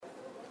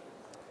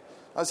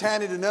I was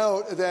handed a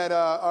note that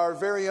our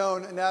very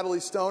own Natalie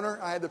Stoner,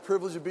 I had the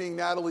privilege of being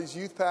Natalie's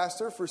youth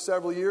pastor for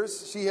several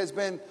years. She has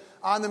been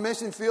on the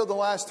mission field the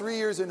last 3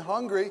 years in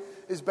Hungary,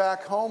 is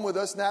back home with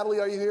us. Natalie,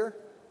 are you here?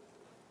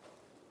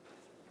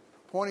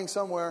 Pointing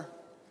somewhere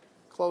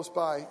close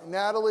by.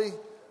 Natalie,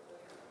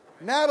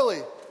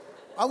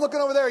 I'm looking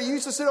over there. You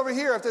used to sit over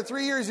here. After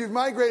 3 years, you've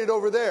migrated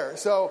over there.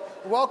 So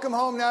welcome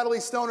home,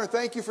 Natalie Stoner.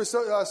 Thank you for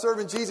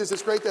serving Jesus.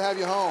 It's great to have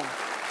you home.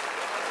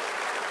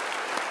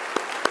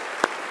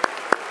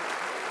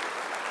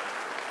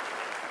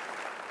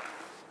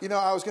 You know,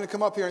 I was going to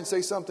come up here and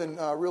say something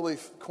really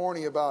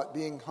corny about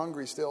being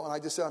hungry still, and I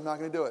just said I'm not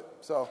going to do it.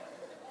 So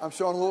I'm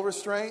showing a little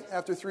restraint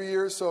after 3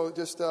 years, so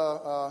just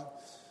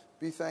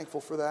be thankful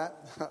for that.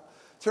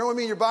 Turn with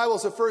me in your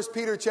Bibles to 1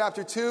 Peter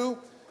chapter 2.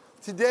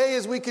 Today,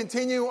 as we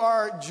continue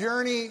our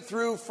journey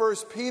through 1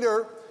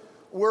 Peter,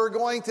 we're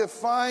going to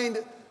find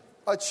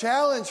a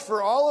challenge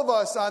for all of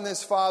us on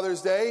this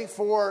Father's Day,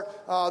 for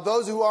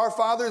those who are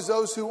fathers,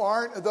 those who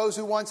aren't, those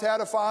who once had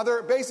a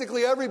father.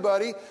 Basically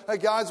everybody,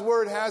 God's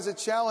Word has a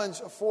challenge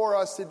for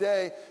us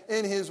today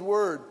in His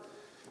Word.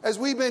 As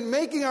we've been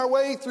making our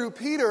way through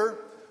Peter,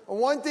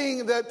 one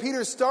thing that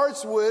Peter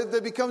starts with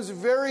that becomes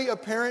very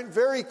apparent,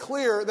 very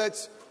clear,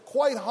 that's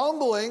quite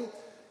humbling,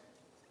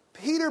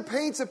 Peter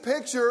paints a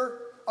picture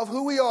of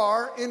who we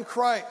are in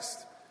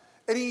Christ.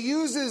 And he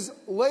uses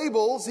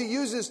labels, he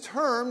uses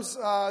terms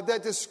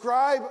that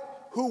describe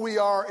who we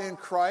are in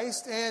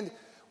Christ. And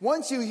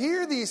once you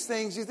hear these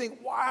things, you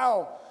think,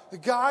 wow,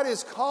 God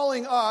is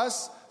calling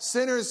us,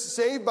 sinners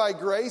saved by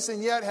grace,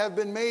 and yet have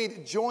been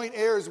made joint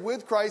heirs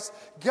with Christ.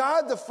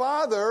 God the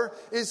Father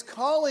is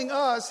calling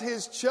us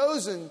His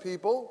chosen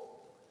people.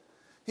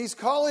 He's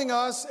calling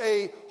us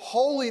a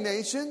holy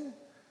nation.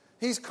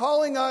 He's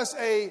calling us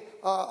a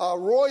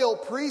royal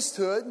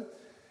priesthood.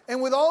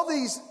 And with all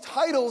these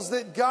titles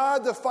that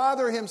God the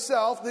Father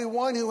Himself, the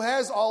one who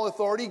has all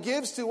authority,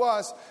 gives to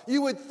us,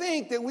 you would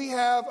think that we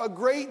have a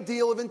great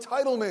deal of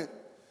entitlement.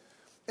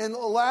 And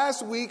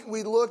last week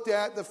we looked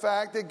at the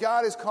fact that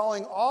God is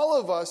calling all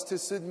of us to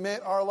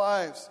submit our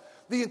lives.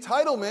 The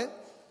entitlement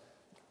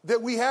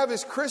that we have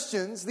as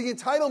Christians, the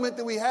entitlement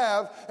that we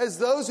have as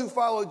those who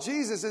follow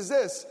Jesus is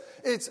this: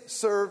 it's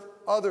serve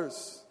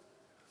others.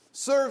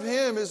 Serve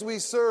Him as we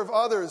serve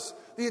others.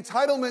 The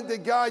entitlement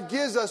that God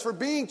gives us for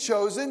being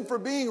chosen, for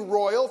being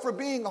royal, for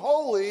being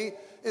holy,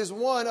 is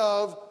one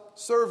of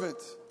servant.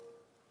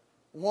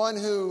 One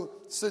who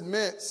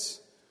submits.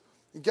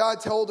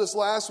 God told us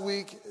last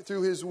week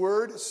through His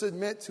Word,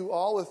 submit to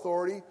all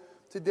authority.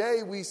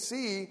 Today we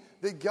see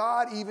that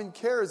God even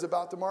cares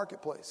about the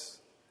marketplace.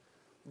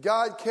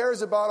 God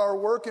cares about our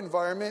work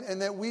environment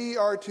and that we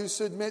are to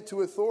submit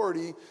to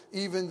authority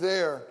even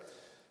there.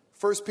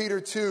 1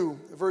 Peter 2,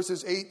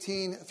 verses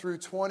 18 through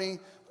 20.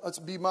 Let's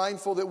be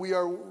mindful that we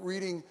are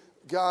reading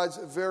God's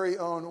very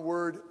own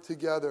word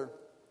together.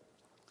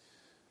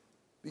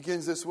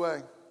 Begins this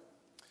way.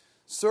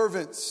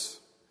 Servants.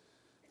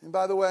 And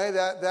by the way,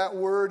 that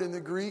word in the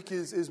Greek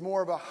is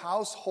more of a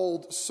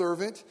household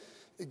servant.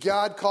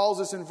 God calls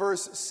us in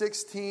verse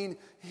 16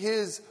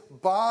 His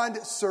bond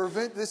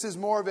servant. This is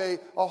more of a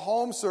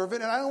home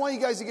servant. And I don't want you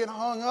guys to get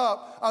hung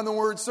up on the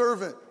word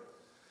servant.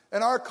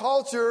 In our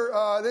culture,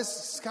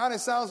 this kind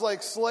of sounds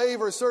like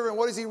slave or servant.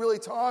 What is he really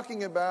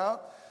talking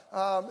about?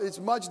 It's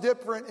much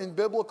different in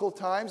biblical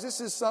times. This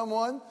is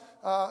someone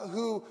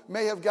who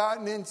may have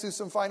gotten into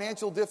some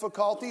financial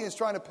difficulty and is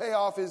trying to pay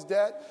off his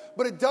debt,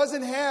 but it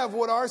doesn't have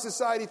what our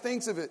society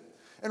thinks of it.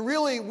 And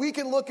really, we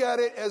can look at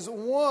it as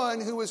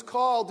one who is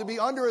called to be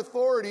under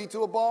authority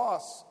to a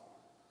boss.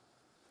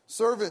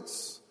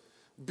 Servants,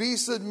 be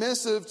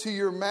submissive to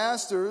your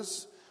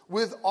masters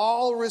with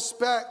all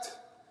respect,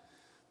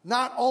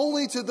 not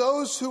only to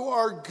those who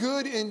are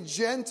good and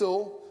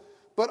gentle,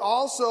 but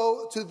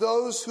also to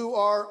those who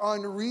are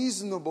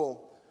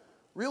unreasonable.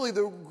 Really,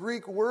 the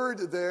Greek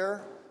word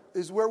there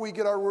is where we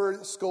get our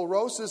word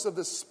sclerosis of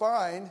the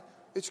spine.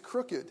 It's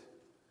crooked.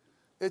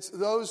 It's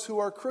those who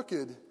are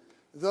crooked,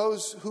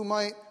 those who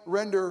might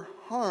render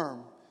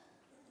harm.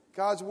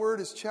 God's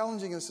word is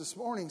challenging us this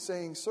morning,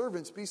 saying,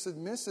 servants, be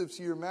submissive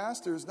to your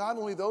masters, not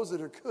only those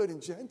that are good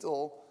and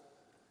gentle,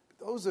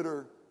 but those that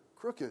are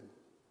crooked,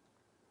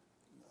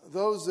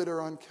 those that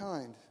are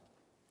unkind,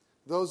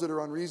 those that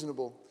are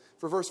unreasonable.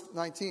 For verse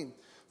 19,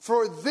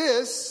 for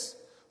this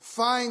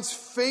finds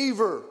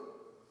favor,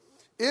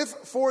 if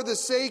for the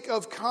sake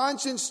of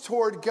conscience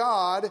toward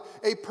God,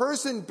 a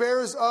person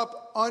bears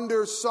up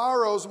under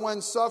sorrows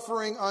when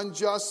suffering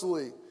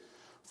unjustly.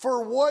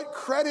 For what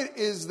credit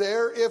is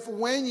there if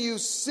when you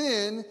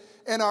sin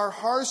and are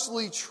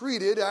harshly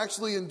treated,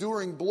 actually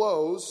enduring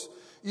blows,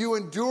 you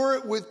endure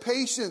it with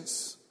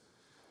patience?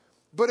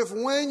 But if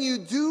when you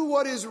do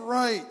what is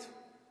right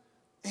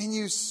and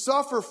you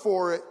suffer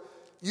for it,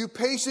 you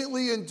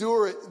patiently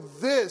endure it,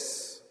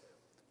 this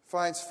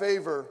finds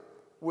favor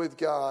with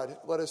God.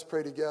 Let us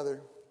pray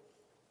together.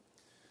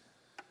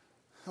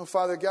 Oh,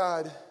 Father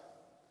God,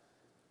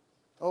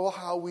 oh,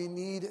 how we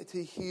need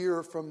to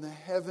hear from the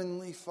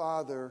Heavenly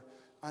Father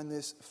on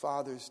this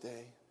Father's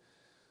Day.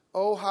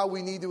 Oh, how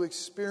we need to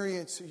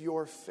experience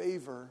your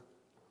favor.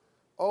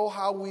 Oh,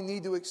 how we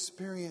need to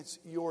experience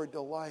your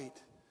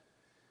delight.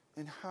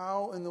 And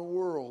how in the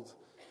world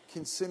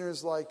can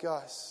sinners like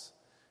us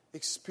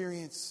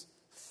experience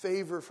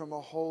favor from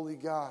a holy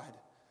God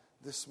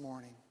this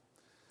morning?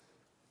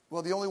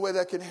 Well, the only way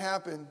that can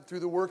happen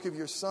through the work of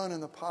your Son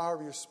and the power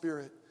of your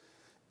Spirit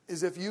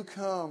is if you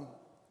come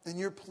and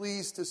you're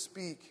pleased to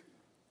speak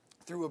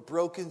through a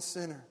broken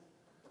sinner,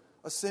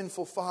 a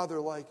sinful father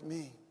like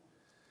me.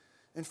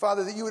 And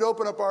Father, that you would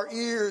open up our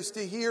ears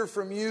to hear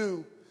from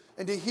you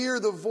and to hear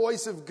the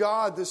voice of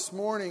God this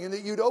morning, and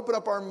that you'd open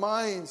up our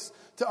minds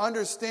to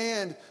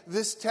understand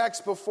this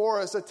text before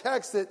us, a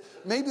text that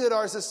maybe that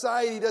our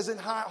society doesn't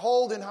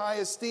hold in high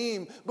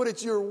esteem, but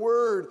it's your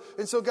word.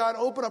 And so God,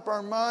 open up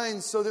our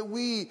minds so that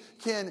we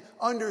can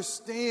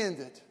understand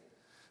it.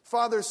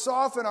 Father,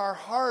 soften our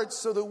hearts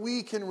so that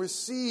we can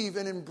receive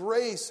and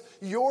embrace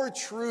your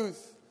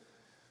truth.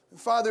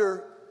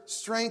 Father,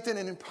 strengthen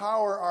and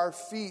empower our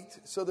feet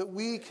so that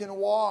we can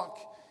walk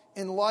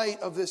in light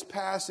of this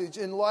passage,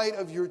 in light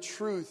of your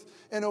truth,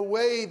 in a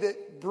way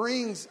that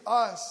brings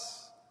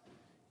us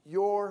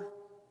your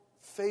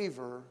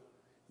favor,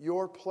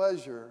 your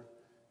pleasure,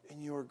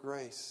 and your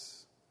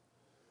grace.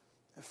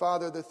 And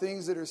Father, the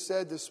things that are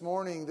said this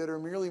morning that are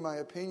merely my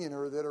opinion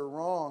or that are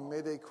wrong,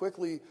 may they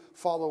quickly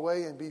fall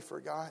away and be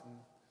forgotten.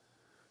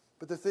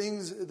 But the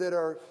things that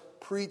are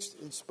preached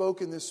and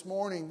spoken this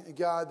morning,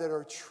 God, that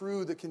are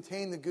true, that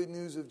contain the good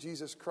news of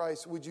Jesus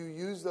Christ, would you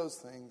use those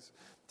things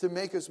to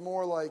make us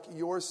more like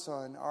your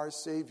Son, our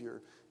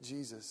Savior,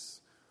 Jesus?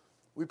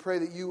 We pray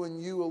that you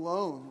and you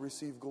alone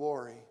receive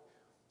glory,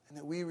 and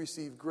that we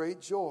receive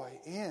great joy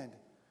and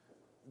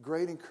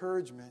great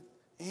encouragement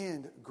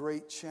and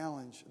great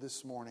challenge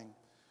this morning.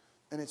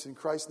 And it's in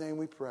Christ's name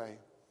we pray.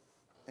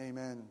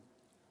 Amen.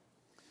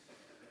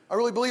 I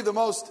really believe the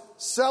most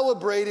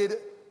celebrated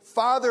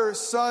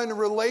father-son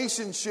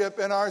relationship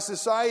in our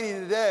society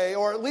today,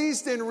 or at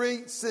least in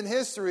recent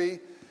history,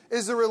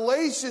 is the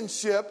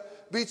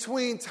relationship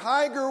between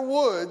Tiger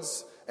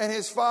Woods and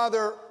his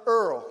father,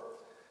 Earl.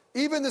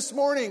 Even this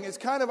morning, it's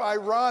kind of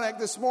ironic.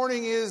 This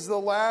morning is the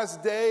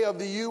last day of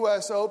the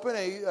U.S. Open,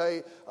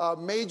 a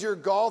major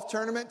golf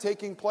tournament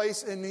taking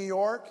place in New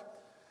York.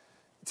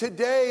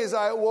 Today, as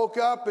I woke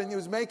up and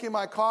was making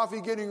my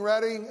coffee, getting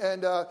ready,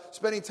 and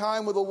spending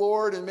time with the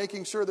Lord and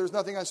making sure there's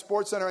nothing on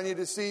SportsCenter I need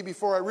to see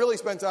before I really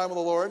spend time with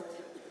the Lord,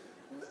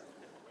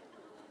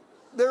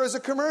 there was a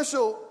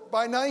commercial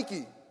by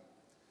Nike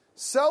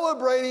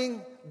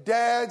celebrating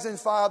Dads and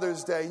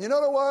Father's Day. And you know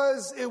what it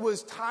was? It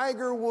was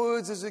Tiger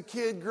Woods as a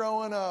kid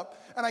growing up.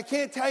 And I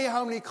can't tell you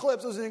how many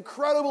clips. It was an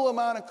incredible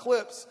amount of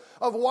clips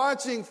of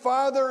watching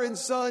father and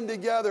son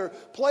together,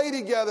 play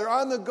together,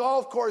 on the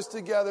golf course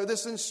together.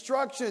 This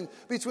instruction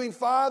between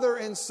father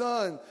and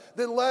son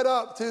that led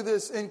up to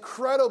this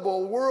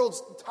incredible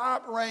world's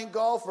top-ranked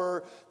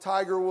golfer,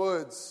 Tiger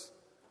Woods.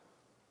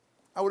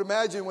 I would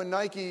imagine when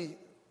Nike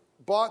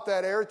bought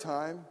that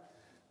airtime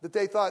that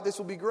they thought this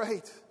will be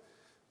great.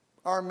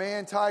 Our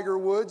man Tiger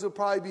Woods will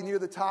probably be near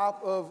the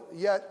top of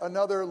yet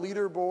another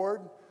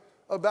leaderboard,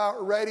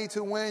 about ready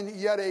to win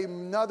yet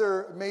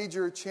another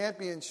major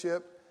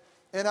championship.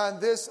 And on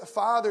this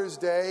Father's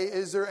Day,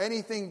 is there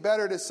anything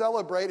better to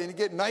celebrate and to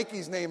get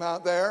Nike's name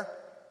out there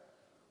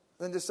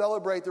than to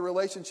celebrate the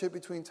relationship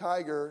between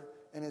Tiger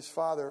and his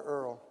father,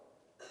 Earl?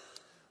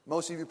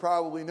 Most of you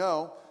probably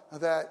know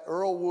that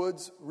Earl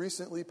Woods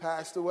recently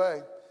passed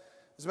away.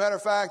 As a matter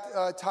of fact,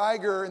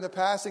 Tiger, in the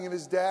passing of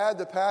his dad,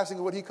 the passing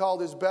of what he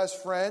called his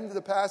best friend,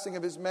 the passing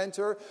of his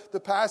mentor, the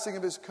passing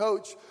of his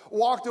coach,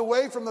 walked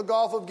away from the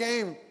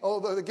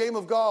game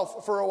of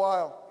golf for a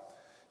while.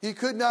 He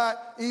could not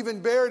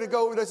even bear to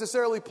go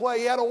necessarily play.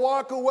 He had to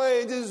walk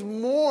away and just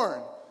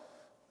mourn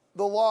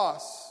the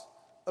loss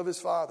of his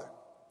father.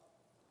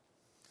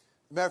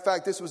 As a matter of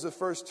fact, this was the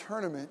first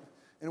tournament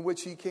in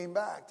which he came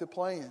back to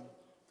play in.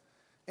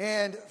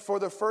 And for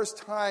the first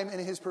time in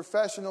his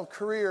professional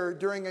career,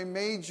 during a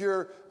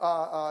major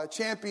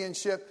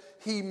championship,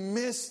 he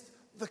missed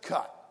the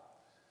cut.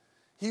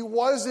 He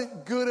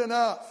wasn't good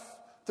enough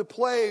to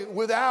play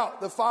without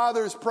the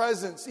father's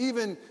presence,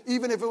 even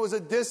if it was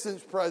a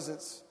distant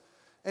presence.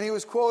 And he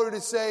was quoted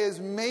to say, as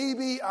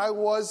maybe I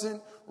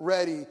wasn't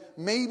ready.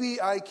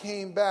 Maybe I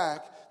came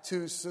back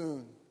too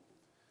soon.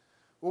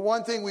 Well,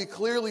 one thing we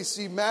clearly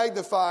see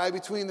magnified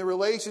between the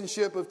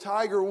relationship of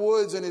Tiger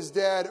Woods and his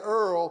dad,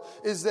 Earl,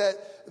 is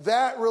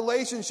that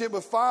relationship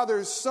of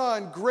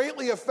father-son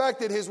greatly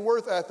affected his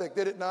work ethic,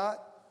 did it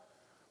not?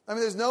 I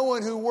mean, there's no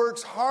one who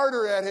works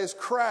harder at his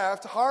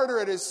craft, harder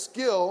at his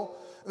skill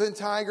than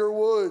Tiger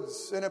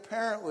Woods. And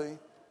apparently,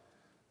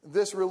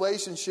 this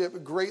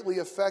relationship greatly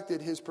affected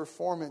his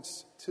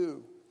performance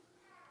too.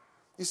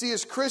 You see,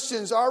 as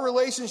Christians, our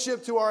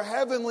relationship to our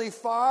Heavenly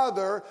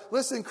Father,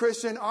 listen,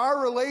 Christian,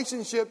 our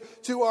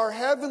relationship to our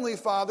Heavenly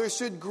Father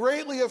should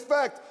greatly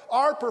affect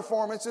our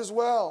performance as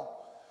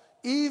well.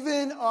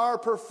 Even our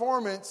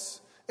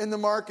performance in the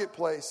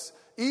marketplace,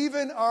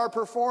 even our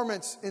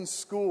performance in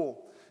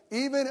school,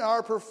 even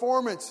our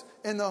performance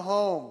in the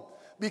home.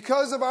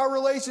 Because of our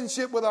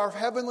relationship with our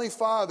Heavenly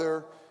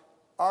Father,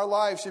 our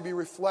lives should be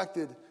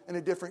reflected in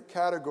a different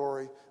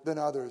category than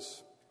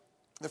others.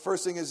 The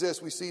first thing is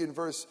this, we see in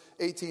verse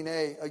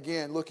 18a,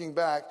 again, looking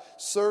back,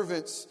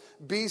 servants,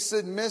 be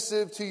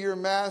submissive to your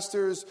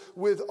masters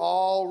with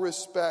all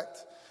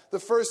respect. The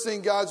first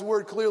thing God's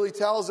word clearly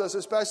tells us,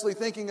 especially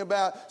thinking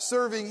about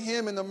serving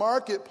Him in the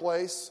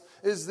marketplace,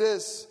 is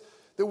this,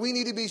 that we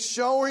need to be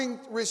showing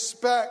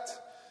respect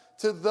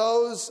to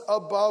those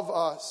above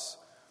us.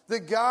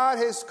 That God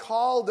has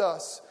called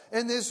us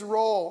in this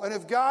role. And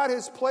if God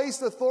has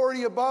placed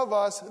authority above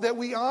us, that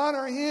we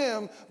honor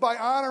Him by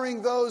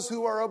honoring those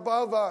who are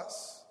above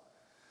us.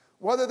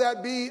 Whether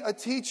that be a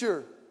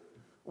teacher,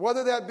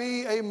 whether that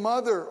be a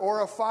mother or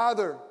a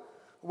father,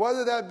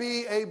 whether that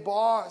be a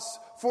boss,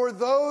 for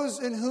those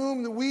in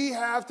whom we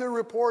have to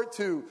report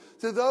to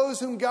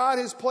those whom God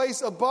has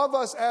placed above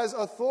us as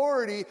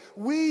authority,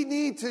 we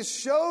need to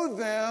show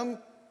them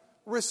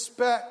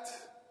respect.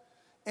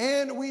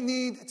 And we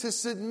need to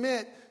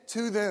submit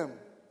to them.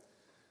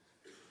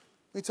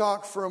 We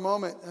talk for a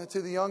moment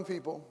to the young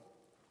people.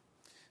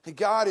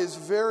 God is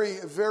very,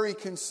 very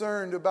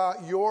concerned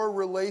about your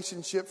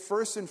relationship,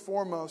 first and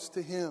foremost,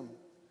 to Him.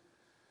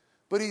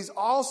 But He's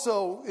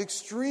also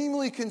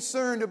extremely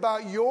concerned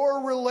about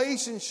your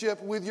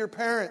relationship with your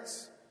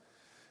parents.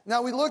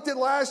 Now, we looked at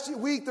last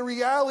week the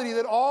reality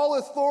that all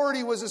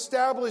authority was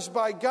established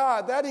by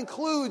God. That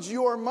includes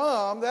your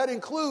mom, that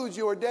includes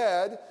your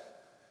dad,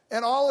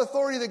 and all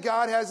authority that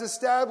God has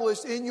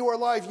established in your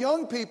life.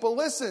 Young people,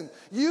 listen,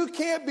 you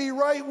can't be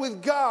right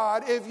with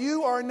God if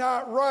you are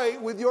not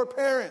right with your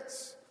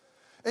parents.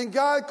 And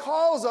God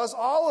calls us,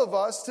 all of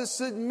us, to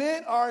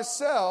submit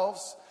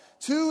ourselves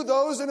to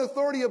those in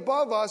authority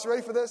above us.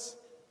 Ready for this?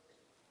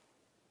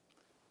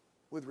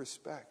 With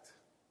respect.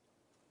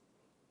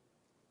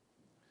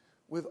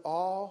 With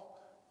all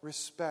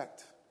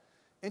respect.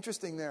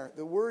 Interesting there.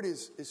 The word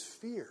is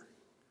fear.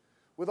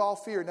 With all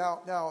fear.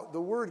 Now,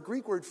 the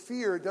Greek word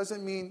fear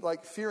doesn't mean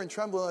like fear and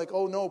trembling, like,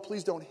 oh no,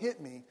 please don't hit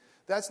me.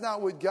 That's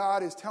not what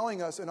God is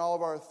telling us in all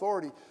of our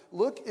authority.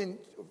 Look in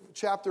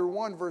chapter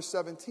 1, verse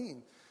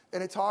 17.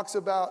 And it talks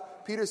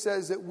about, Peter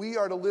says that we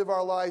are to live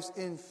our lives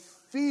in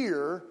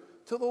fear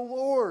to the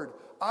Lord,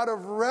 out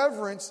of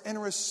reverence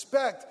and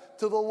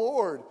respect to the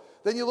Lord.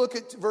 Then you look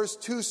at verse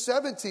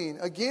 2:17.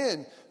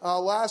 Again,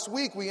 last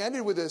week we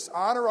ended with this.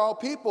 Honor all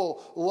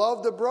people,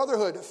 love the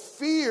brotherhood,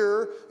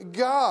 fear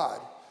God.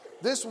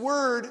 This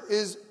word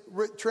is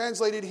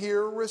translated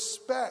here,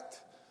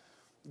 respect.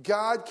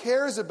 God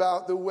cares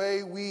about the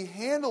way we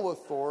handle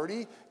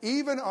authority,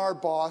 even our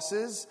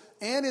bosses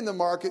and in the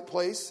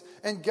marketplace.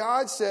 And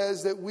God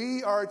says that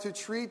we are to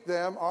treat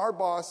them, our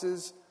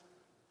bosses,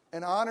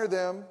 and honor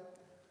them,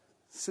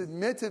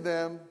 submit to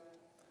them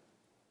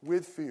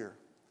with fear,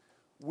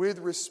 with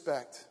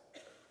respect,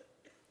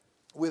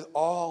 with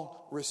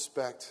all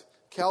respect.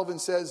 Calvin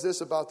says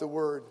this about the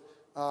word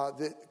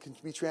that can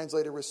be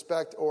translated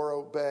respect or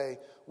obey,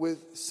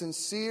 with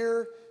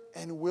sincere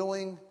and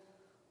willing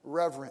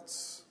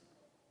reverence.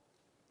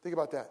 Think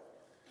about that.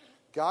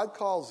 God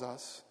calls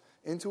us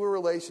into a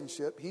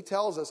relationship. He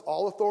tells us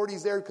all authority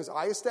is there because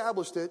I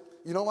established it.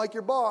 You don't like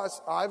your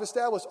boss. I've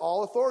established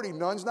all authority.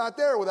 None's not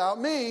there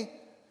without me.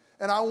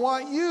 And I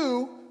want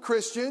you,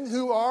 Christian,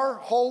 who are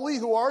holy,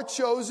 who are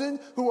chosen,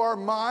 who are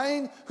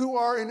mine, who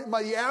are in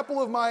the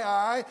apple of my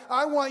eye,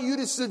 I want you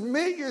to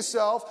submit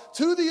yourself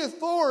to the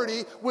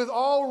authority with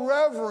all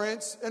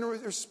reverence and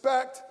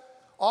respect,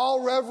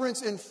 all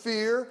reverence and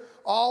fear,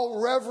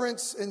 all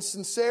reverence and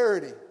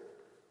sincerity.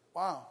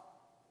 Wow.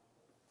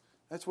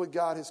 That's what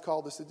God has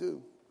called us to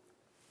do.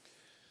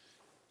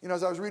 You know,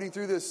 as I was reading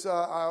through this,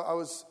 I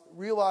was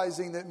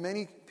realizing that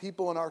many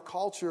people in our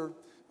culture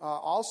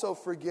also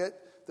forget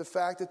the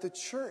fact that the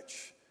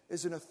church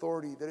is an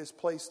authority that is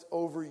placed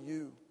over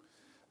you.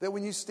 That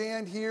when you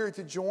stand here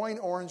to join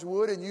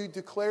Orangewood and you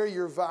declare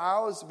your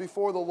vows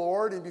before the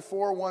Lord and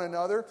before one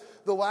another,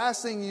 the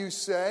last thing you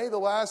say, the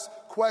last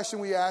question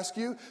we ask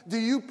you, do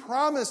you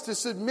promise to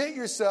submit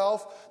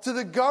yourself to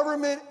the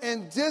government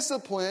and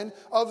discipline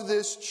of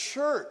this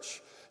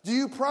church? Do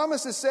you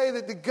promise to say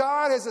that the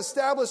God has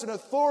established an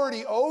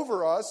authority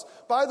over us?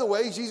 By the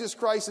way, Jesus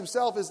Christ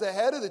Himself is the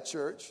head of the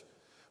church.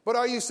 But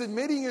are you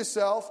submitting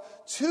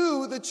yourself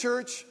to the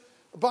church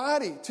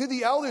body, to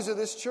the elders of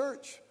this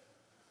church?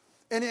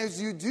 And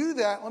as you do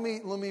that, let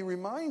me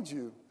remind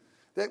you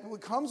that what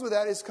comes with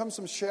that comes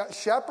some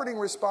shepherding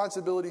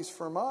responsibilities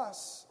from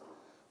us,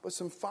 but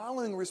some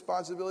following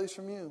responsibilities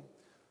from you.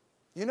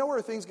 You know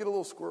where things get a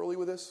little squirrely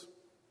with this?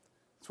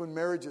 It's when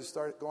marriages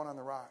start going on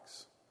the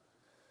rocks.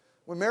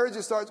 When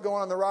marriages start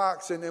going on the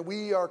rocks and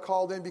we are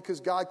called in because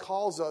God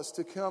calls us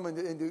to come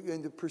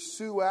and to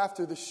pursue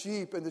after the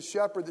sheep and to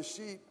shepherd the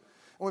sheep.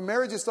 When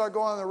marriages start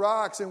going on the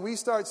rocks and we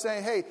start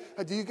saying, hey,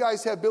 do you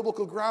guys have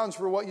biblical grounds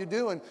for what you're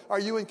doing? Are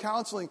you in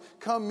counseling?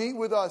 Come meet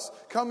with us.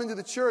 Come into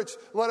the church.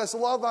 Let us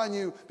love on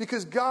you.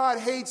 Because God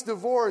hates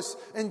divorce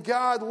and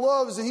God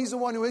loves, and He's the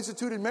one who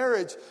instituted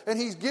marriage. And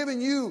He's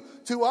given you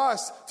to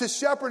us to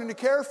shepherd and to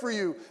care for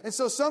you. And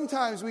so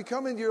sometimes we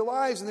come into your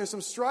lives and there's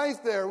some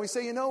strife there. We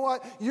say, you know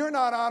what? You're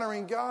not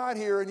honoring God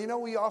here. And you know,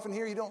 we often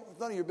hear, it's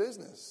none of your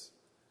business.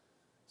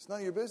 It's none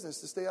of your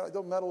business to stay out.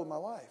 Don't meddle with my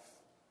life.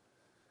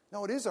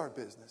 No, it is our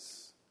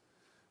business.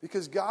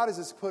 Because God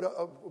has put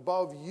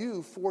above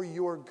you for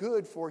your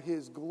good, for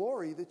His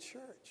glory, the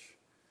church.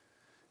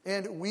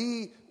 And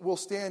we will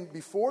stand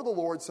before the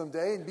Lord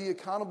someday and be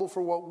accountable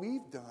for what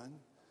we've done.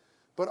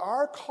 But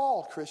our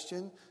call,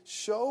 Christian,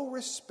 show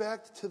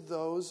respect to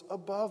those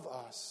above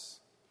us.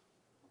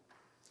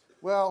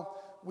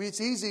 Well,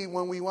 it's easy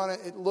when we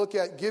want to look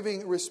at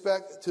giving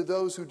respect to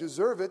those who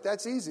deserve it.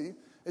 That's easy.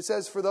 It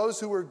says, for those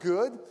who are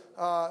good,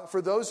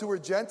 for those who are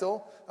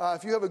gentle.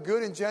 If you have a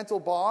good and gentle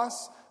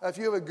boss, if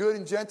you have a good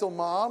and gentle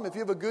mom, if you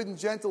have a good and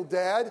gentle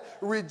dad,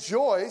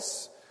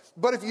 rejoice.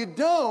 But if you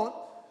don't,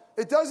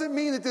 it doesn't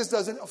mean that this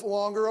doesn't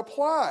longer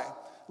apply.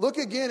 Look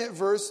again at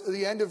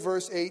the end of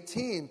verse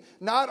 18.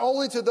 Not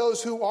only to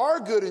those who are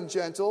good and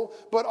gentle,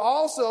 but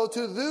also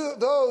to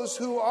those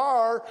who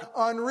are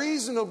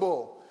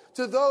unreasonable,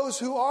 to those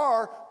who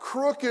are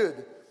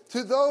crooked,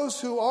 to those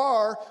who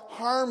are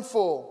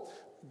harmful.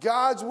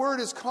 God's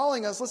word is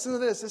calling us, listen to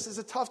this, this is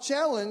a tough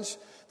challenge,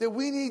 that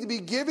we need to be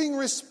giving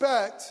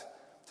respect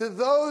to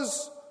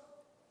those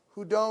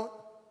who don't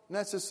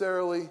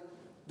necessarily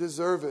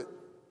deserve it.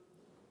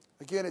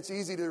 Again, it's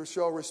easy to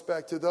show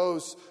respect to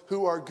those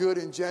who are good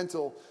and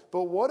gentle,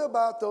 but what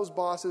about those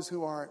bosses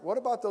who aren't? What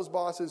about those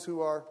bosses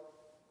who are,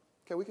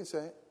 okay, we can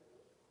say it,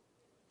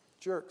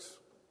 jerks?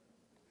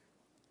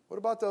 What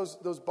about those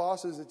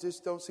bosses that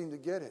just don't seem to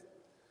get it?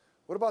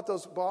 What about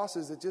those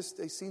bosses that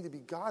they seem to be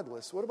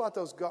godless? What about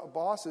those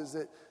bosses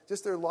that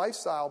just their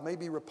lifestyle may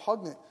be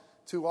repugnant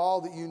to all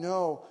that you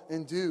know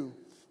and do?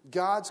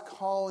 God's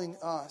calling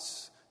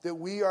us that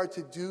we are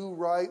to do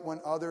right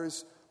when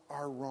others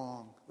are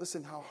wrong.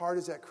 Listen, how hard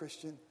is that,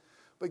 Christian?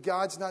 But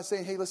God's not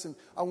saying, hey, listen,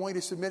 I want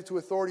you to submit to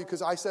authority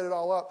because I set it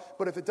all up.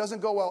 But if it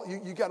doesn't go well,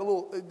 you got a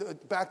little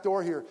back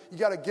door here. You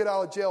got a get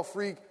out of jail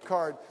free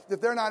card.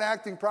 If they're not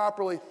acting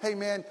properly, hey,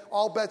 man,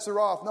 all bets are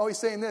off. No, He's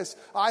saying this.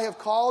 I have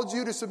called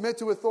you to submit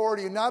to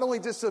authority. And not only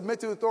just submit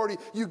to authority,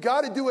 you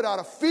got to do it out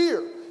of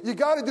fear. You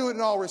got to do it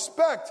in all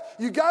respect.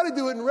 You got to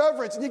do it in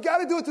reverence. And you got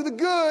to do it to the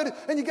good.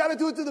 And you got to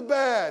do it to the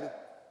bad.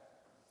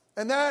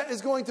 And that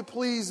is going to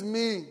please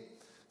me.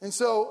 And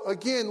so,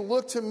 again,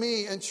 look to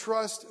me and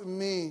trust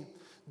me.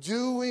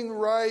 Doing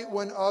right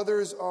when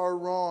others are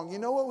wrong. You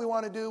know what we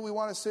want to do? We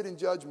want to sit in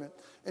judgment.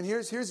 And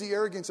here's the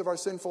arrogance of our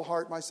sinful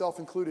heart, myself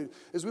included,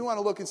 is we want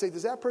to look and say,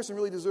 does that person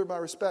really deserve my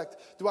respect?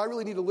 Do I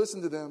really need to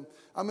listen to them?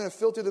 I'm going to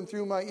filter them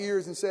through my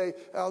ears and say,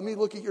 let me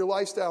look at your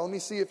lifestyle. Let me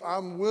see if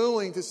I'm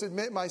willing to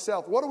submit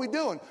myself. What are we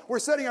doing? We're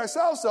setting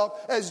ourselves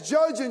up as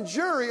judge and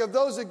jury of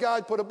those that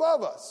God put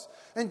above us.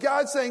 And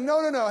God's saying,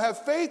 no,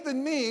 have faith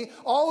in me.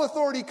 All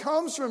authority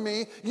comes from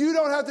me. You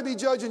don't have to be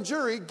judge and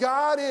jury.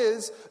 God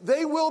is.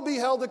 They will be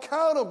held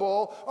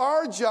accountable.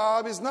 Our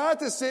job is not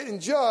to sit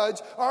and judge.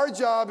 Our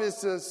job is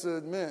to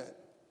submit.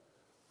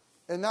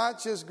 And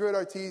not just grit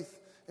our teeth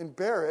and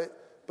bear it,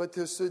 but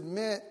to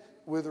submit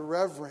with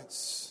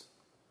reverence.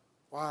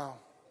 Wow.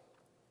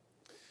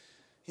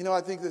 You know,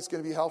 I think that's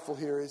going to be helpful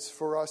here is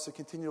for us to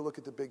continue to look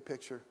at the big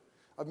picture.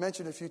 I've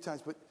mentioned it a few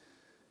times, but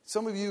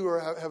some of you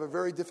have a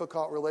very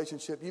difficult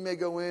relationship. You may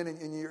go in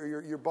and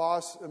your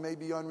boss may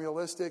be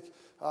unrealistic.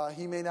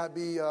 He may not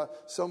be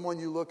someone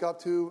you look up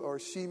to, or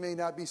she may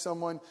not be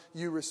someone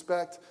you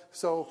respect.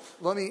 So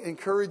let me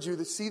encourage you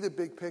to see the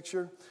big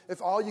picture.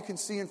 If all you can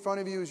see in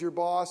front of you is your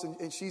boss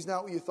and she's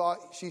not what you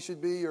thought she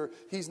should be, or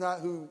he's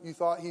not who you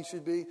thought he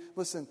should be,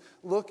 listen,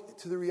 look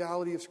to the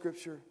reality of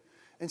Scripture.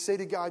 And say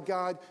to God,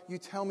 God, you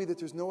tell me that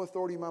there's no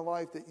authority in my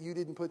life that you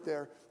didn't put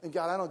there. And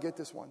God, I don't get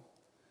this one.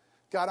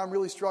 God, I'm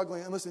really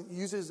struggling. And listen,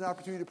 use it as an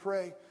opportunity to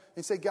pray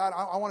and say, God,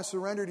 I want to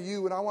surrender to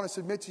you and I want to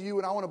submit to you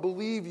and I want to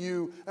believe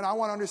you and I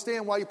want to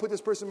understand why you put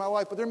this person in my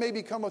life. But there may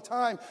become a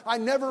time I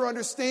never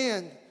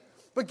understand.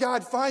 But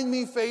God, find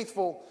me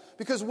faithful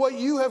because what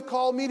you have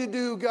called me to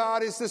do,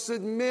 God, is to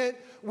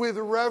submit with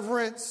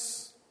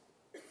reverence,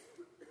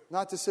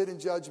 not to sit in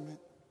judgment.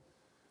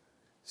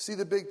 See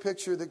the big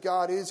picture that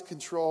God is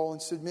control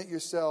and submit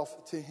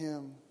yourself to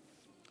Him.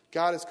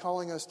 God is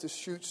calling us to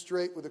shoot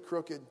straight with the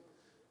crooked.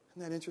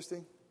 Isn't that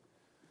interesting?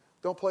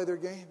 Don't play their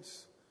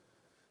games.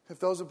 If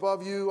those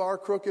above you are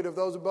crooked, if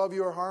those above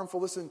you are harmful,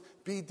 listen,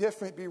 be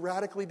different, be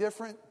radically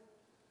different.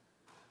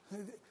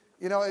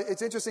 You know,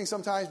 it's interesting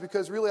sometimes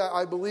because really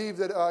I believe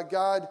that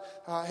God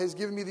has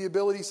given me the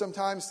ability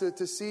sometimes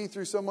to see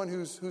through someone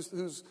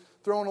who's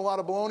throwing a lot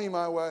of baloney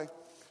my way.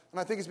 And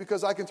I think it's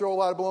because I can throw a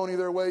lot of baloney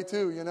their way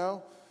too, you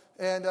know.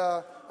 And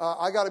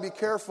I got to be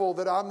careful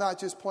that I'm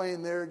not just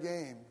playing their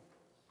game.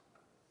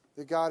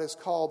 That God has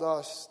called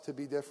us to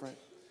be different.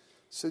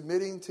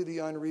 Submitting to the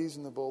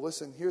unreasonable.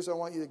 Listen, here's what I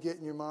want you to get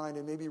in your mind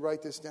and maybe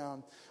write this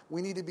down.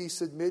 We need to be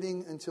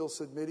submitting until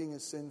submitting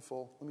is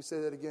sinful. Let me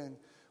say that again.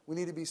 We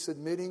need to be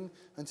submitting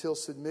until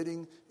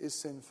submitting is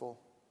sinful.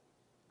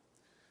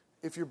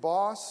 If your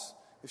boss,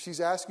 if she's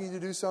asking you to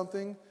do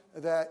something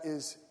that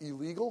is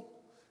illegal,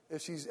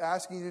 if she's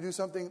asking you to do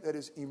something that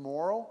is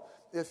immoral,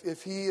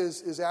 if he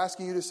is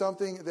asking you to do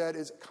something that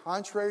is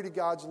contrary to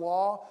God's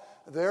law,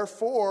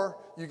 therefore,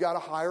 you got a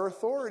higher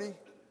authority.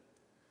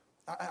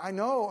 I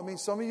know. I mean,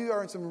 some of you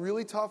are in some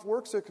really tough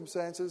work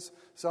circumstances.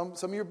 Some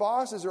of your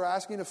bosses are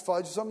asking you to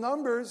fudge some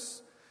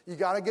numbers. You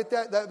got to get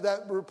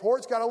that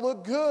report's got to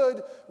look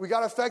good. We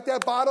got to affect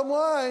that bottom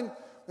line.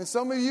 And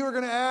some of you are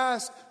going to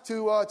ask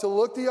to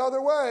look the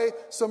other way.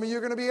 Some of you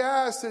are going to be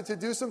asked to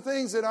do some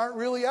things that aren't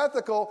really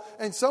ethical.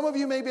 And some of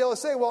you may be able to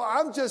say, well,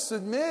 I'm just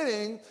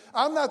submitting.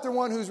 I'm not the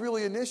one who's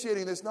really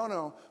initiating this.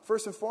 No.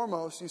 First and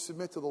foremost, you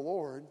submit to the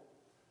Lord.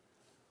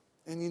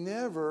 And you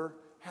never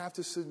have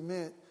to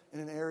submit in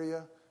an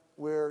area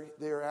where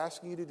they are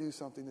asking you to do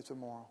something that's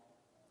immoral.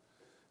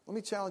 Let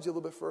me challenge you a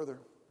little bit further.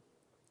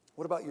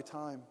 What about your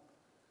time?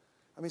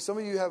 I mean, some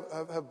of you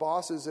have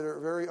bosses that are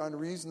very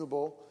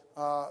unreasonable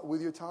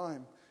with your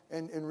time.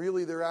 And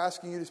really, they're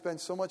asking you to spend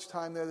so much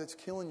time there that's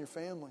killing your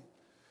family.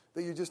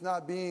 That you're just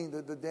not being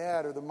the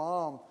dad or the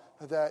mom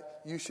that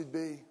you should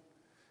be.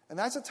 And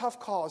that's a tough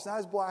call. It's not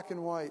as black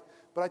and white.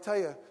 But I tell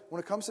you, when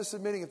it comes to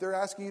submitting, if they're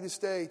asking you to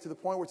stay to the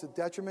point where it's a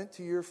detriment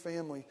to your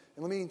family,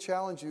 and let me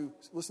challenge you,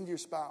 listen to your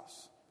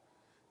spouse.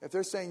 If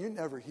they're saying, you're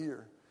never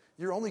here,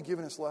 you're only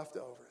giving us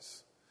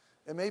leftovers,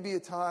 it may be a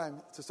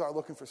time to start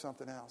looking for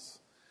something else.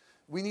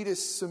 We need to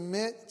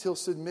submit till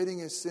submitting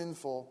is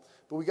sinful,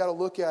 but we got to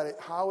look at it.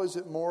 How is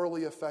it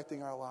morally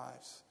affecting our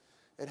lives?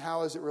 And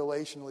how is it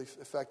relationally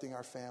affecting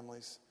our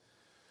families?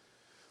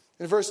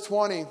 In verse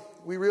 20,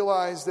 we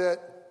realize that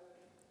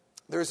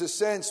there's a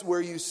sense where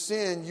you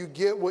sin, you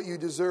get what you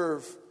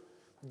deserve.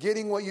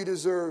 Getting what you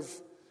deserve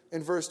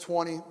in verse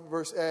 20,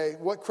 verse A.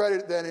 What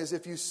credit then is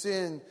if you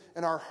sin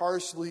and are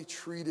harshly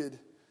treated?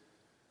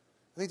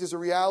 I think there's a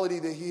reality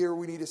that here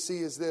we need to see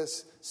is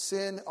this.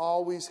 Sin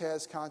always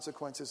has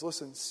consequences.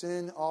 Listen,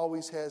 sin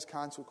always has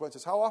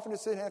consequences. How often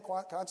does sin have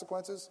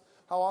consequences?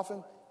 How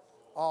often?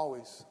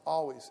 Always,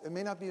 always. It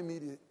may not be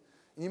immediate.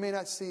 And you may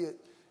not see it.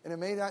 And it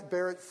may not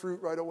bear its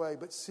fruit right away.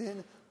 But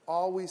sin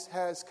always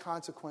has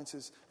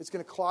consequences. It's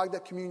going to clog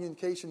that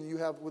communication that you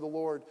have with the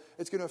Lord.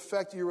 It's going to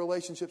affect your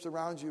relationships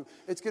around you.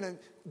 It's going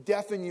to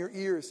deafen your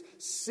ears.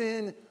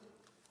 Sin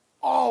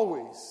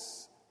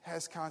always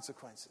has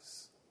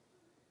consequences.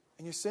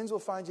 And your sins will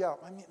find you out.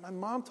 My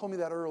mom told me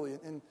that early,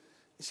 and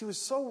she was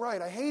so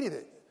right. I hated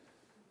it.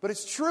 But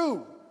it's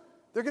true.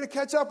 They're going to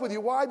catch up with you.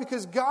 Why?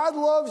 Because God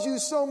loves you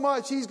so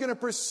much, He's going to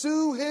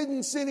pursue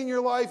hidden sin in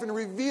your life and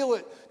reveal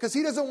it. Because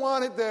He doesn't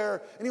want it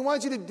there. And He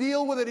wants you to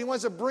deal with it. He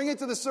wants to bring it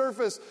to the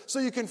surface so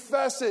you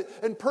confess it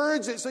and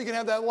purge it so you can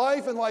have that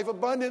life and life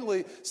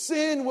abundantly.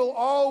 Sin will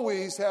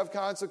always have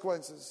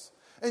consequences.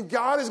 And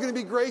God is going to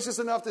be gracious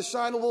enough to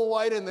shine a little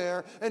light in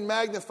there and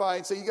magnify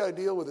and say, you got to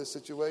deal with this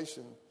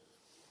situation.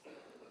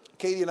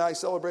 Katie and I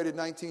celebrated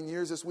 19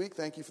 years this week.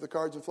 Thank you for the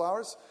cards and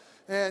flowers.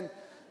 And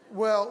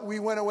well, we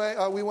went away.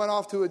 We went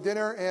off to a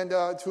dinner and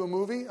to a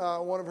movie,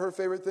 one of her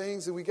favorite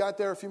things. And we got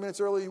there a few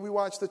minutes early. We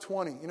watched the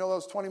 20. You know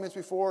those 20 minutes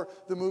before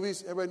the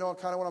movies? Everybody know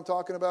kind of what I'm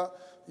talking about?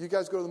 You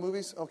guys go to the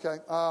movies? Okay.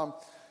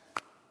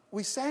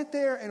 We sat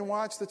there and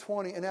watched the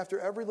 20. And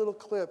after every little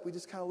clip, we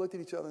just kind of looked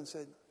at each other and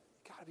said,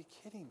 you got to be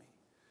kidding me.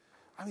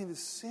 I mean, the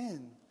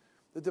sin,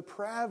 the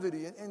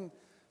depravity. And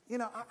you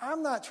know,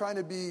 I'm not trying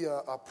to be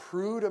a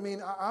prude. I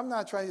mean, I'm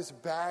not trying to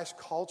just bash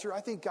culture.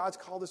 I think God's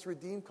called us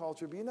redeemed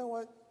culture. But you know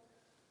what?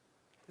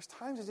 There's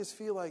times I just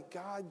feel like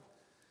God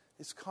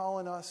is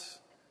calling us.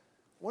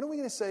 When are we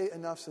going to say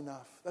enough's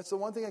enough? That's the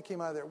one thing that came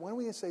out of there. When are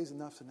we going to say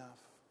enough's enough?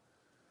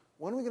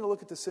 When are we going to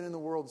look at the sin in the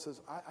world and says,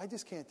 I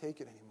just can't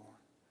take it anymore.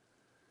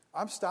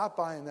 I'm stopped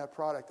buying that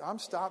product. I'm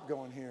stopped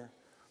going here.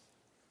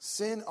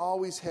 Sin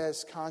always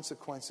has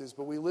consequences,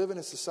 but we live in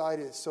a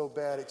society that's so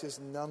bad it just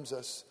numbs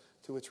us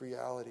to its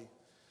reality.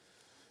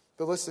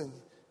 But listen,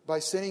 by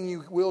sinning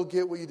you will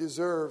get what you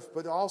deserve,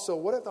 but also,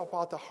 what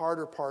about the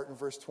harder part in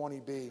verse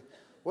 20b?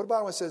 What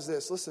about when it says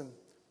this? Listen.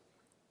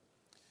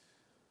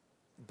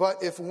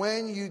 But if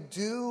when you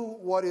do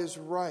what is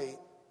right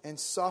and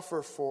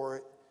suffer for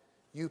it,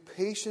 you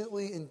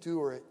patiently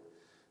endure it,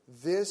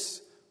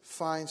 this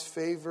finds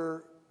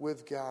favor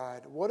with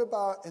God. What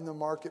about in the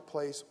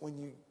marketplace when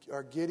you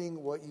are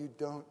getting what you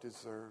don't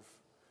deserve?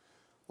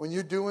 When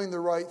you're doing the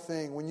right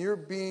thing, when you're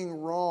being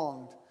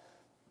wronged,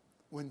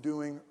 when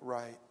doing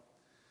right.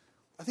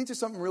 I think there's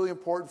something really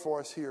important for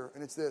us here,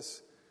 and it's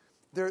this.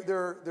 There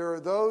are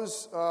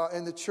those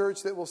in the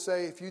church that will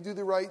say, if you do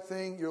the right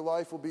thing, your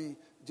life will be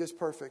just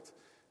perfect.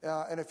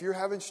 And if you're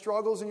having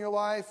struggles in your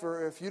life,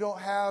 or if you don't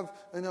have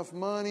enough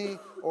money,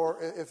 or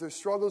if there's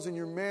struggles in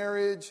your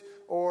marriage,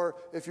 or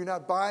if you're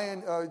not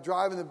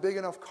driving the big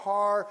enough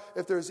car,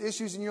 if there's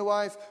issues in your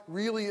life,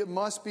 really it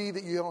must be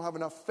that you don't have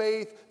enough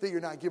faith, that you're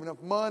not giving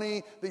enough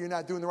money, that you're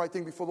not doing the right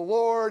thing before the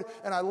Lord.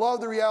 And I love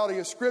the reality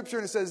of Scripture,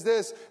 and it says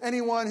this: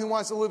 anyone who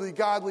wants to live a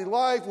godly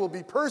life will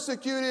be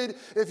persecuted.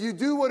 If you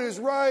do what is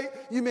right,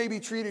 you may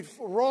be treated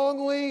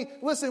wrongly.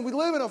 Listen, we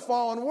live in a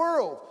fallen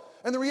world.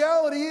 And the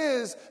reality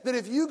is that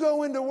if you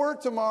go into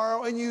work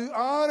tomorrow and you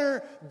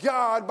honor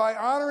God by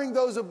honoring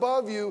those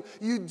above you,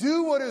 you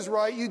do what is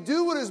right, you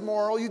do what is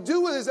moral, you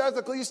do what is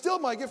ethical, you still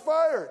might get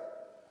fired.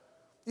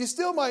 You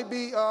still might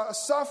be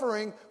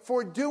suffering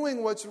for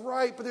doing what's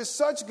right. But there's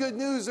such good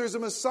news. There's a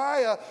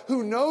Messiah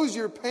who knows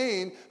your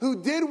pain,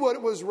 who did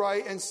what was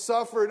right and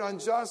suffered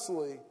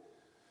unjustly.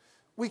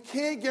 We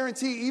can't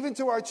guarantee, even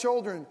to our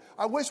children,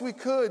 I wish we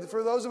could,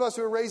 for those of us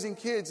who are raising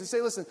kids, and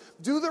say, listen,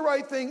 do the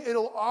right thing.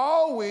 It'll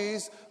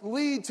always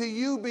lead to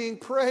you being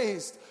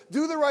praised.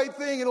 Do the right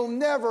thing. It'll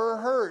never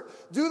hurt.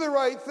 Do the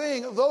right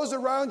thing. Those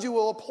around you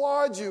will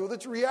applaud you.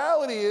 The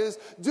reality is,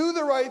 do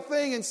the right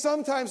thing, and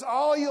sometimes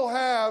all you'll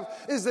have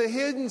is the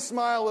hidden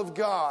smile of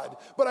God.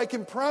 But I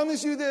can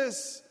promise you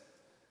this,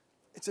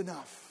 it's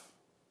enough.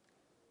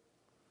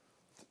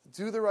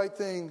 Do the right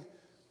thing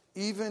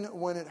even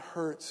when it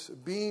hurts,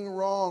 being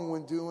wrong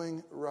when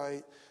doing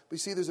right. But you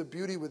see, there's a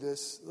beauty with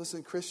this.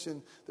 Listen,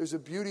 Christian, there's a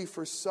beauty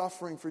for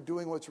suffering, for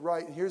doing what's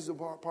right. And here's the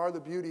part of the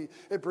beauty.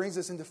 It brings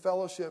us into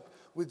fellowship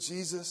with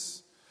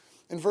Jesus.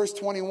 In verse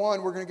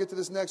 21, we're going to get to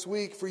this next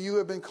week. For you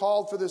have been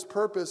called for this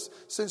purpose,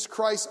 since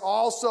Christ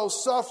also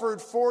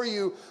suffered for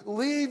you,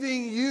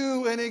 leaving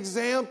you an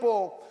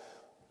example.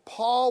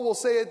 Paul will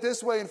say it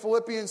this way in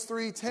Philippians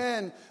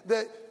 3:10,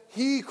 that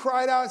he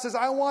cried out and says,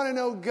 I want to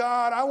know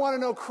God. I want to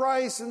know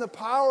Christ and the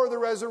power of the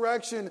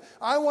resurrection.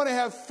 I want to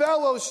have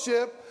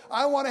fellowship.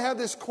 I want to have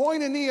this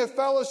koinonia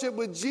fellowship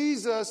with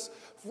Jesus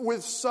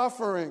with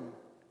suffering.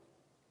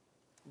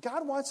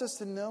 God wants us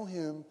to know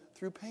him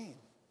through pain.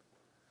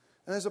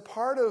 And there's a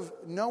part of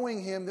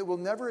knowing him that we'll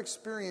never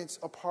experience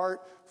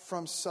apart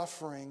from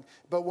suffering.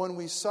 But when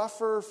we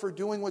suffer for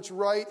doing what's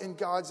right in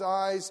God's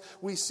eyes,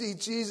 we see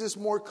Jesus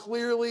more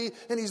clearly,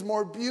 and he's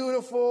more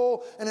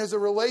beautiful, and there's a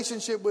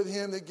relationship with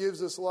him that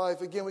gives us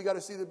life. Again, we got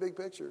to see the big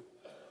picture.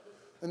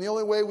 And the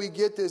only way we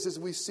get this is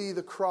we see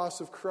the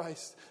cross of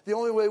Christ. The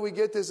only way we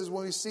get this is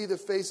when we see the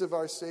face of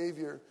our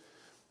Savior.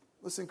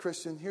 Listen,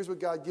 Christian, here's what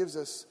God gives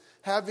us.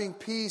 Having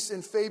peace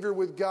and favor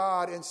with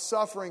God and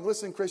suffering.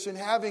 Listen, Christian,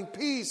 having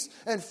peace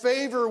and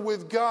favor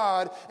with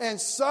God and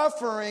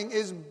suffering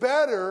is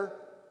better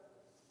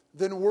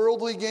than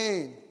worldly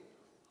gain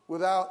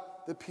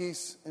without the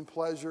peace and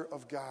pleasure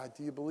of God.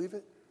 Do you believe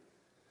it?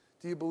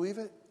 Do you believe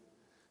it?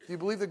 Do you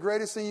believe the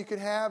greatest thing you can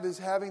have is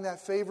having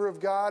that favor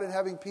of God and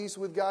having peace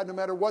with God no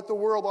matter what the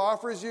world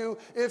offers you?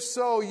 If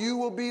so, you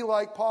will be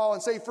like Paul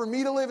and say, for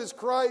me to live is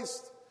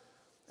Christ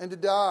and to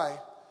die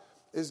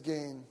is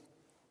gain.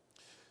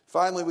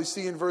 Finally, we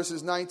see in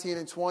verses 19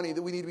 and 20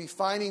 that we need to be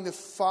finding the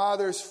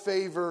Father's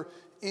favor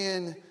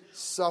in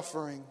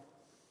suffering.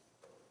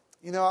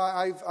 You know,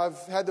 I've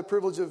had the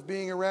privilege of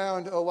being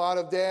around a lot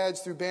of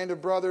dads through Band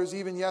of Brothers.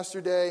 Even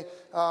yesterday,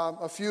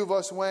 a few of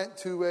us went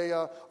to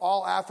a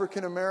all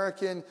African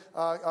American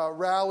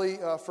rally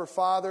for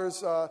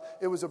fathers.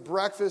 It was a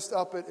breakfast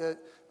up at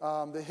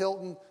the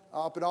Hilton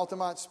up in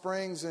Altamont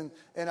Springs, and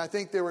I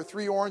think there were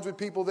 3 Orangewood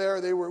people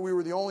there. We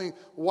were the only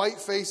white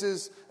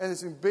faces, and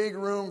it's a big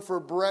room for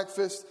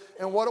breakfast.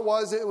 And what it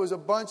was a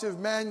bunch of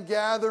men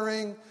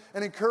gathering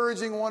and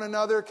encouraging one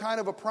another,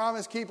 kind of a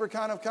promise keeper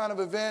kind of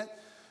event.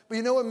 But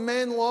you know what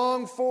men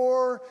long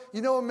for?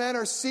 You know what men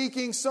are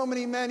seeking? So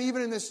many men,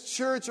 even in this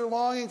church, are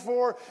longing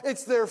for?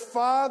 It's their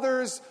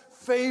Father's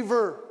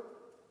favor.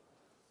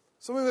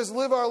 Some of us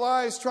live our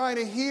lives trying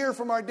to hear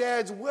from our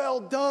dads, well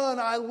done,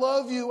 I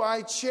love you,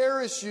 I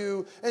cherish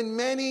you, and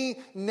many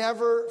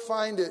never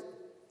find it.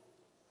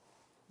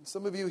 And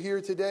some of you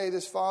here today,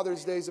 this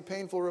Father's Day is a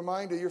painful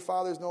reminder your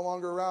father's no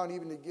longer around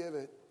even to give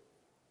it.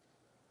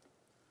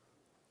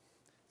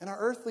 And our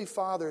earthly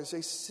fathers,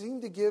 they seem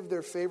to give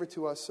their favor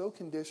to us so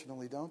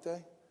conditionally, don't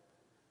they?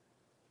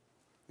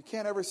 We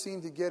can't ever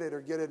seem to get it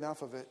or get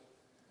enough of it.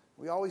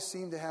 We always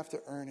seem to have to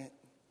earn it.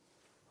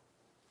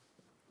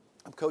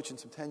 I'm coaching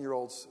some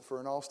 10-year-olds for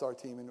an all-star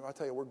team, and I'll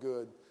tell you, we're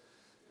good.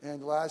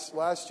 And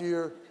last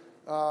year,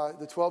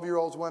 the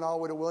 12-year-olds went all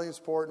the way to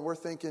Williamsport, and we're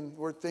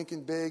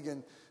thinking big,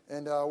 and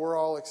we're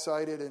all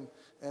excited.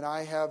 And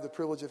I have the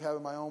privilege of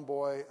having my own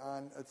boy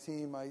on a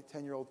team, my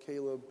 10-year-old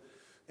Caleb.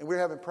 And we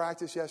were having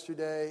practice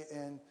yesterday,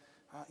 and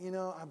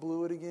I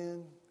blew it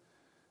again.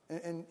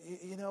 And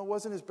it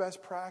wasn't his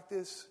best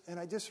practice, and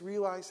I just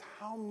realized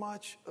how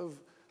much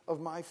of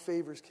my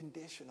favor is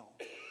conditional,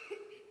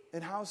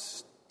 and how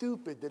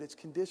stupid that it's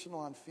conditional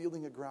on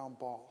fielding a ground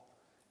ball.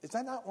 Is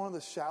that not one of the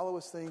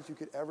shallowest things you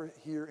could ever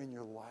hear in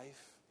your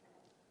life?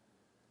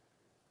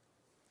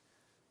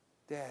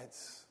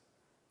 Dads,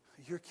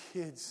 your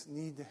kids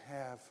need to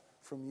have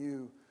from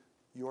you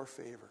your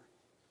favor.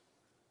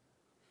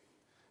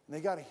 And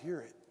they got to hear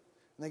it.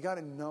 And they got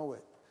to know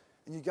it.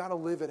 And you got to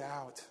live it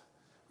out.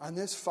 On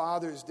this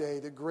Father's Day,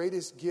 the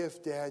greatest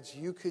gift, dads,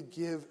 you could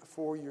give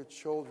for your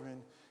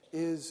children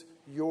is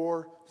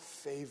your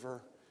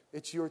favor.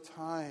 It's your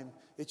time.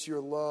 It's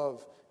your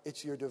love.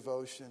 It's your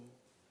devotion.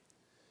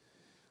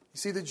 You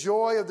see, the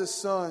joy of the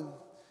Son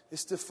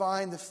is to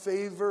find the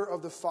favor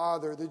of the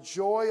Father. The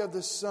joy of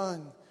the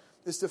Son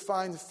is to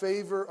find the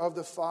favor of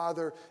the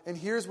Father. And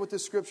here's what the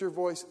scripture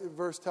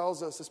verse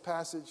tells us, this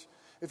passage.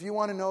 If you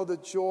want to know the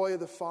joy of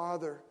the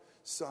Father,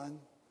 son,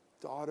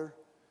 daughter,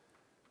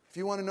 if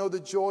you want to know the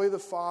joy of the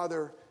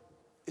Father,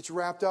 it's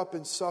wrapped up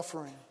in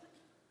suffering.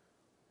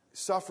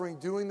 Suffering,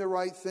 doing the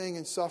right thing,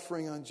 and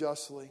suffering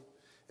unjustly.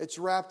 It's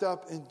wrapped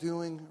up in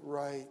doing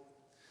right.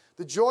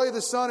 The joy of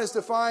the Son is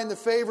to find the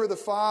favor of the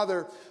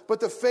Father. But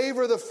the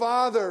favor of the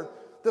Father,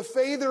 the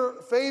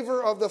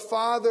favor of the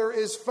Father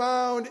is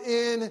found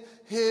in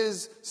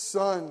His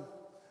Son.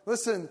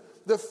 Listen,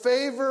 the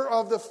favor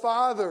of the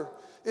Father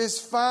is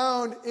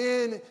found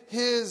in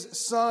His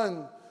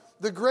Son.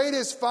 The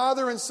greatest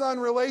father and son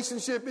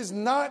relationship is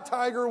not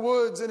Tiger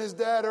Woods and his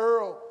dad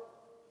Earl.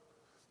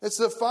 It's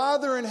the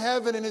Father in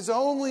heaven and His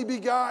only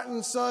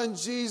begotten Son,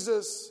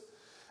 Jesus.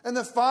 And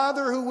the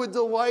Father who would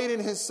delight in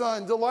His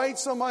Son, delight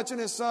so much in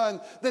His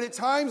Son, that at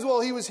times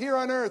while He was here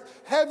on earth,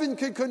 heaven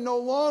could no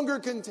longer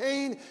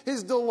contain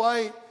His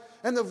delight.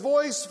 And the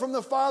voice from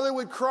the Father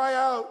would cry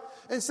out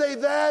and say,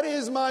 "That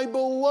is my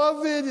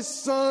beloved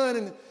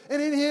Son,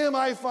 and in Him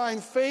I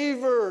find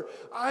favor.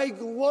 I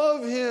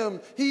love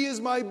Him. He is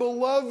my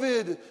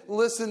beloved.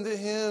 Listen to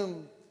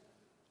Him.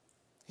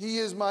 He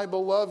is my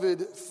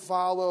beloved.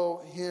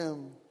 Follow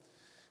Him."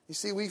 You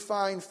see, we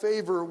find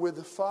favor with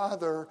the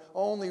Father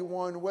only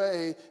one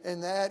way,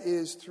 and that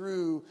is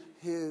through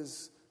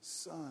His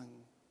Son.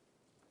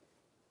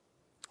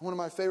 One of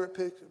my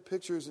favorite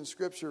pictures in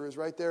Scripture is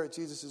right there at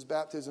Jesus'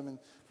 baptism in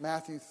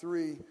Matthew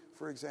 3,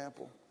 for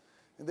example.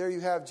 And there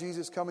you have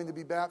Jesus coming to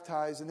be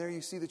baptized. And there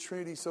you see the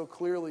Trinity so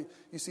clearly.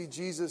 You see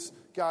Jesus,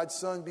 God's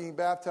Son, being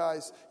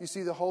baptized. You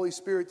see the Holy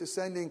Spirit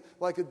descending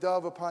like a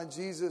dove upon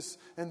Jesus.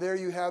 And there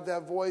you have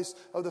that voice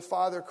of the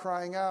Father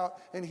crying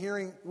out and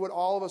hearing what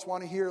all of us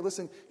want to hear.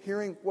 Listen,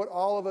 hearing what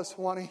all of us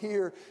want to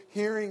hear.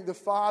 Hearing the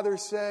Father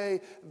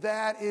say,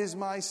 "That is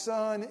my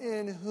Son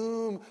in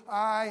whom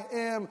I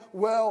am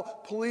well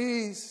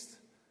pleased."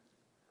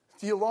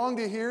 Do you long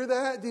to hear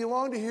that? Do you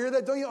long to hear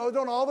that?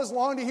 Don't all of us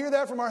long to hear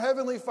that from our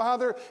Heavenly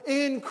Father?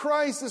 In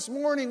Christ this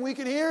morning, we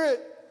can hear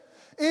it.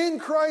 In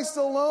Christ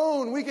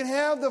alone, we can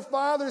have the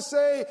Father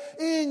say,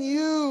 "In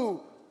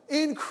you,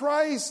 in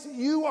Christ,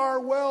 you are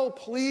well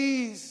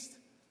pleased."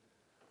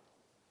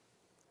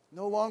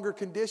 No longer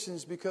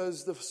conditions,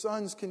 because the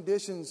Son's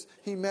conditions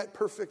He met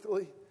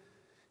perfectly.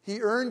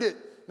 He earned it.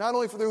 Not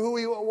only for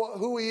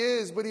who he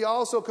is, but He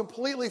also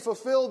completely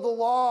fulfilled the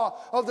law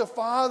of the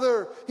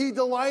Father. He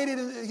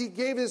delighted, He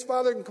gave His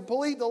Father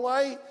complete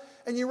delight.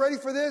 And you ready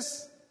for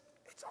this?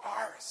 It's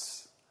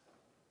ours.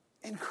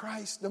 In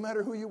Christ, no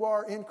matter who you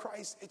are, in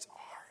Christ, it's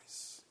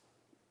ours.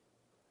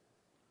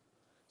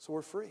 So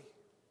we're free.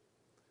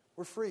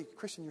 We're free.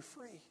 Christian, you're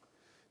free.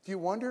 Do you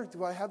wonder,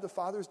 do I have the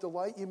Father's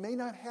delight? You may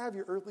not have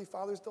your earthly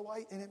father's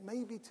delight, and it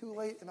may be too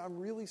late, and I'm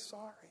really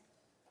sorry.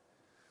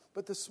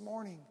 But this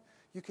morning,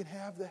 you can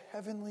have the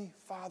Heavenly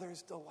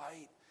Father's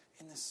delight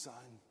in the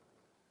Son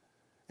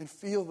and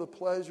feel the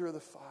pleasure of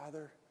the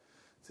Father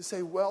to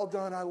say, "Well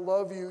done, I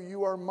love you,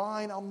 you are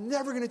mine, I'm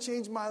never going to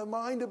change my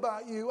mind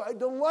about you, I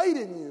delight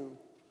in you."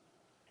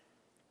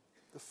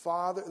 The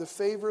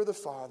favor of the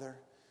Father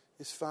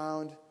is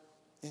found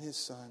in His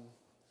Son.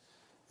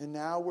 And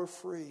now we're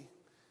free.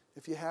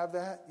 If you have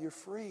that, you're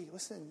free.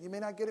 Listen, you may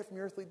not get it from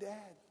your earthly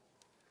dad,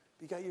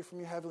 but you got it from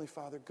your Heavenly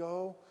Father.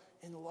 Go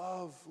in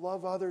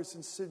love others,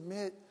 and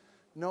submit,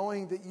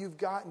 knowing that you've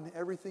gotten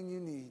everything you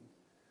need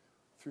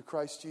through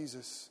Christ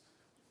Jesus,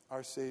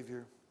 our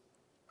Savior.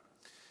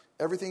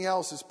 Everything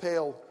else is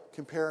pale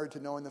compared to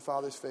knowing the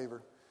Father's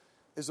favor.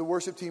 As the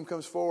worship team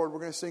comes forward, we're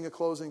going to sing a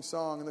closing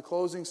song. And the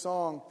closing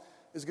song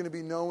is going to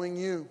be "Knowing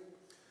You."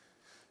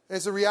 And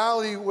it's a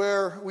reality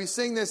where we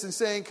sing this and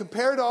saying,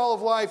 compared to all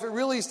of life, it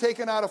really is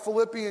taken out of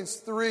Philippians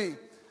 3.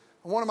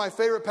 One of my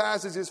favorite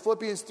passages is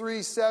Philippians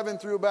 3, 7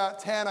 through about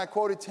 10. I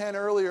quoted 10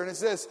 earlier, and it's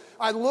this: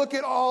 "I look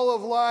at all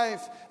of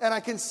life, and I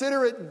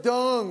consider it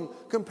dung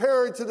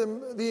compared to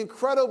the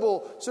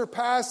incredible,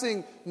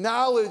 surpassing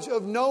knowledge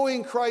of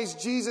knowing Christ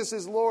Jesus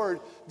is Lord."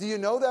 Do you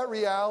know that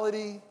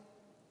reality?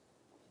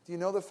 Do you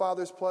know the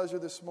Father's pleasure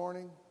this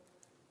morning?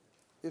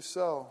 If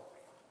so,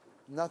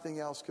 nothing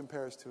else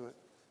compares to it.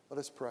 Let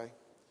us pray.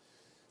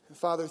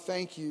 Father,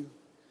 thank You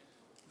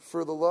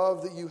for the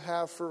love that You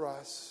have for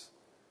us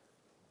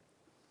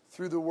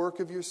through the work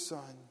of Your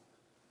Son,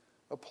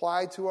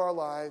 applied to our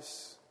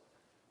lives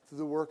through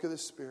the work of the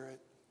Spirit,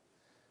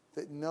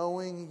 that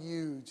knowing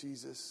You,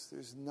 Jesus,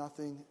 there's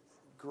nothing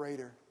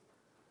greater.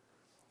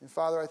 And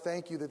Father, I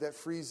thank You that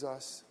frees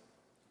us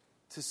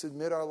to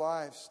submit our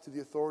lives to the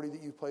authority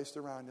that You've placed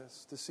around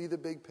us, to see the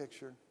big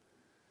picture,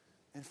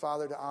 and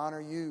Father, to honor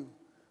You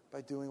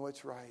by doing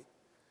what's right.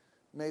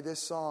 May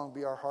this song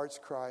be our heart's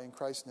cry. In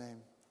Christ's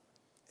name,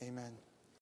 amen.